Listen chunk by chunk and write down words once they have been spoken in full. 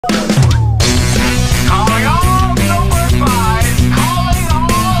Calling all super spies! Calling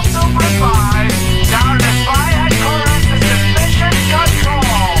all super spies! Down to spy headquarters to mission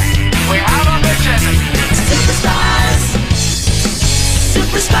control! We have a mission! Super spies!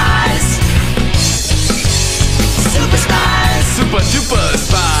 Super spies! Super spies! Super duper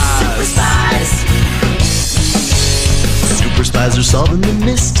spies! Super spies! Super spies are solving the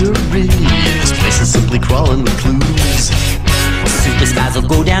mystery. This place is simply crawling with clues. Super spies will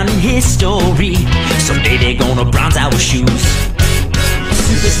go down in history. Someday they're gonna bronze our shoes.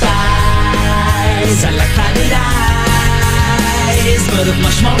 Super spies are like private eyes, but of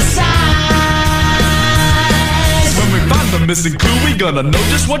much smaller size. When we find the missing clue, we gonna know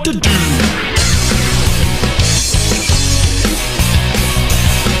just what to do.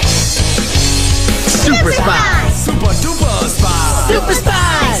 Super spies! Super duper spies! Super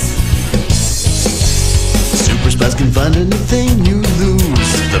spies! Super spies can find anything you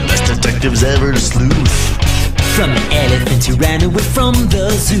lose. The best detectives ever to sleuth. From the elephant who ran away from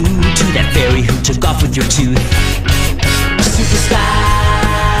the zoo to that fairy who took off with your tooth. Super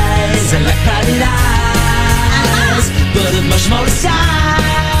spies are like private eyes, but of much smaller size.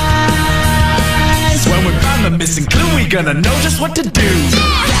 When we find the missing clue, we gonna know just what to do.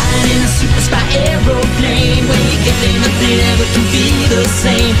 Flying in a super spy aeroplane, when you get there nothing ever can be the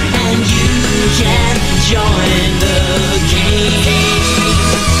same, and you can join the game.